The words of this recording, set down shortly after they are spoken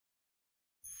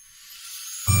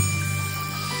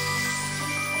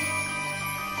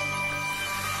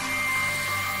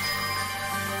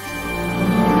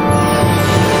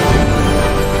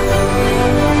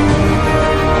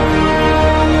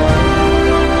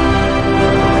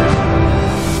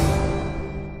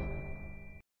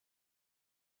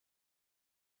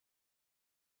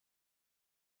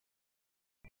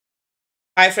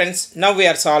Hi friends, now we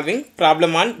are solving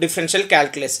problem on differential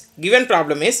calculus. Given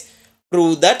problem is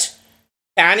prove that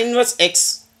tan inverse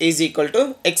x is equal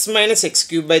to x minus x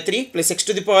cube by 3 plus x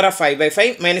to the power of 5 by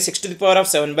 5 minus x to the power of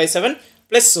 7 by 7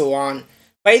 plus so on.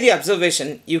 By the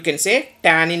observation, you can say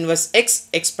tan inverse x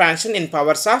expansion in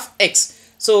powers of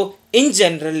x. So in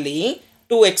generally,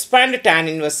 to expand tan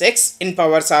inverse x in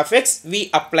powers of x, we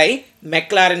apply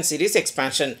Maclaurin series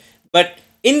expansion. But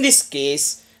in this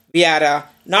case, we are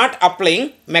not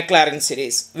applying Maclaurin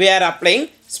series. We are applying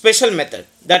special method.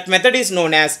 That method is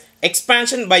known as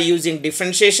expansion by using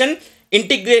differentiation,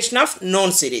 integration of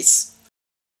known series.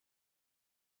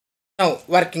 Now,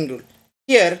 working rule.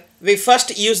 Here, we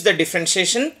first use the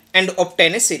differentiation and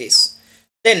obtain a series.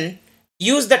 Then,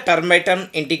 use the term by term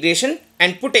integration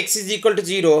and put x is equal to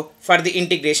 0 for the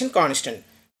integration constant.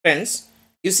 Friends,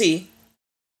 you see,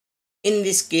 in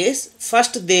this case,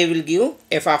 first they will give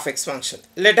f of x function.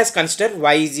 Let us consider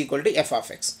y is equal to f of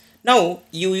x. Now,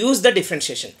 you use the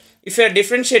differentiation. If you are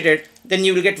differentiated, then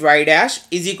you will get y dash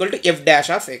is equal to f dash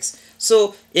of x.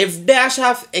 So, f dash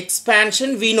of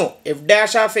expansion we know. F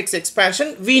dash of x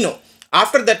expansion we know.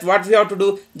 After that, what we have to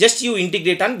do? Just you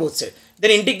integrate on both sides.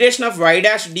 Then integration of y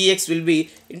dash dx will be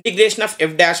integration of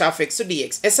f dash of x to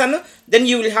dx. Yes or no? Then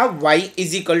you will have y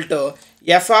is equal to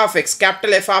f of x,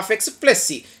 capital F of x plus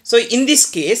c. So in this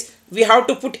case, we have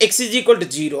to put x is equal to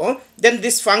 0. Then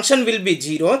this function will be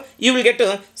 0. You will get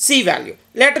a c value.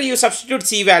 Later you substitute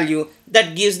c value.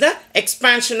 That gives the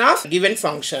expansion of given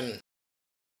function.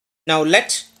 Now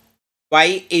let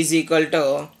y is equal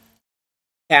to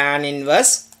tan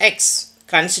inverse x.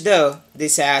 Consider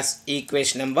this as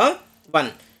equation number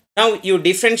 1. Now you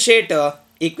differentiate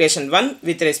equation 1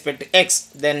 with respect to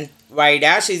x. Then y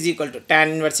dash is equal to tan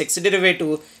inverse x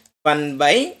derivative 1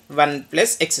 by 1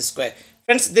 plus x square.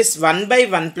 Friends, this 1 by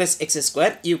 1 plus x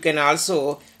square you can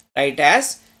also write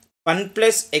as 1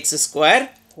 plus x square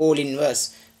whole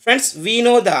inverse. Friends, we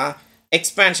know the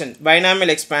expansion, binomial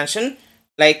expansion,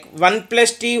 like 1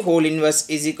 plus t whole inverse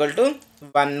is equal to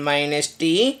 1 minus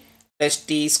t plus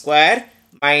t square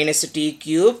minus t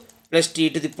cube plus t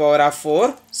to the power of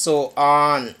 4, so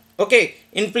on. Okay,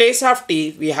 in place of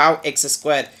t we have x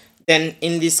square. Then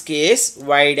in this case,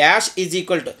 y dash is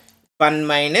equal to 1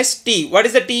 minus t. What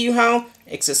is the t you have?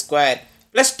 X square.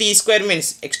 Plus t square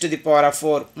means x to the power of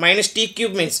 4. Minus t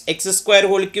cube means x square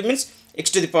whole cube means x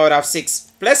to the power of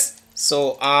 6. Plus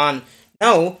so on.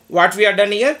 Now, what we are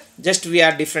done here? Just we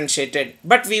are differentiated.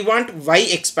 But we want y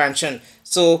expansion.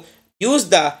 So, use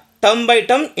the term by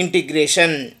term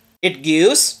integration. It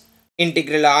gives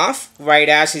integral of y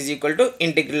dash is equal to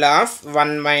integral of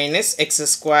 1 minus x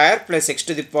square plus x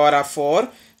to the power of 4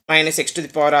 minus x to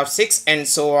the power of 6 and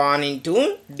so on into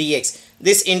dx.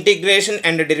 This integration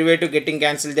and the derivative getting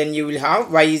cancelled, then you will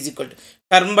have y is equal to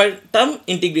term by term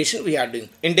integration we are doing.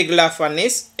 Integral of 1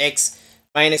 is x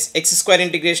minus x square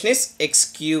integration is x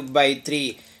cube by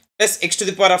 3 plus x to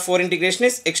the power of 4 integration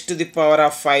is x to the power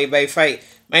of 5 by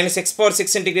 5 minus x power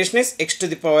 6 integration is x to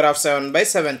the power of 7 by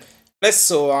 7 plus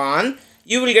so on.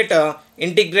 You will get a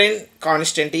integral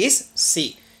constant is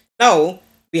c. Now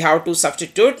we have to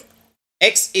substitute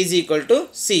x is equal to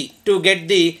c to get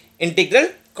the integral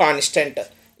constant.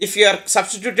 If you are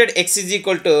substituted x is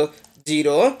equal to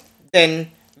 0,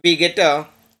 then we get a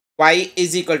y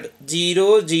is equal to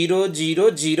 0, 0,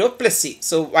 0, 0 plus c.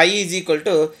 So y is equal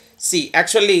to c.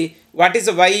 Actually, what is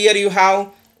the y here you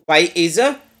have? Y is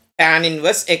a tan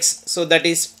inverse x. So that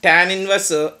is tan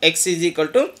inverse x is equal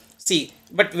to c.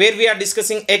 But where we are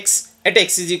discussing x, at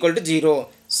x is equal to 0.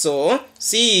 So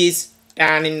c is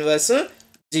tan inverse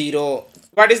 0.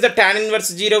 What is the tan inverse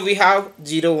 0? We have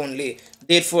 0 only.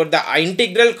 Therefore, the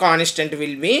integral constant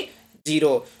will be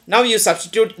 0. Now you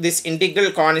substitute this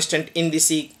integral constant in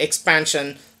this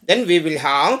expansion. Then we will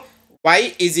have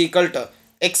y is equal to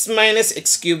x minus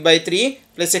x cube by 3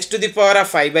 plus x to the power of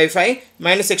 5 by 5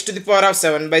 minus x to the power of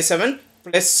 7 by 7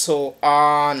 plus so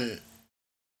on.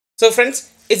 So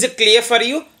friends, is it clear for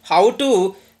you how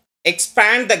to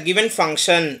expand the given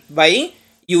function by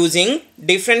using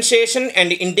differentiation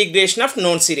and integration of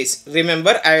known series?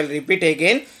 Remember, I will repeat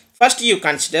again. First you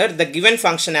consider the given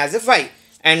function as a y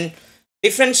and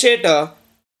differentiate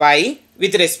y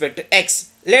with respect to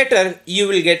x. Later you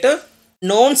will get a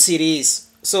known series.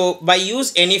 So by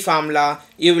use any formula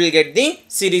you will get the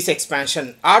series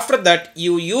expansion. After that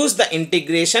you use the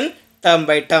integration term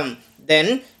by term.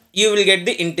 Then you will get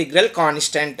the integral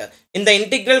constant. In the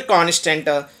integral constant,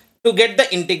 to get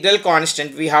the integral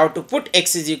constant, we have to put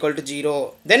x is equal to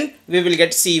 0. Then we will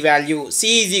get c value.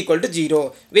 C is equal to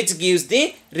 0, which gives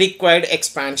the required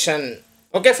expansion.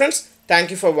 Okay friends, thank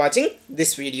you for watching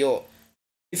this video.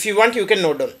 If you want, you can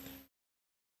note down.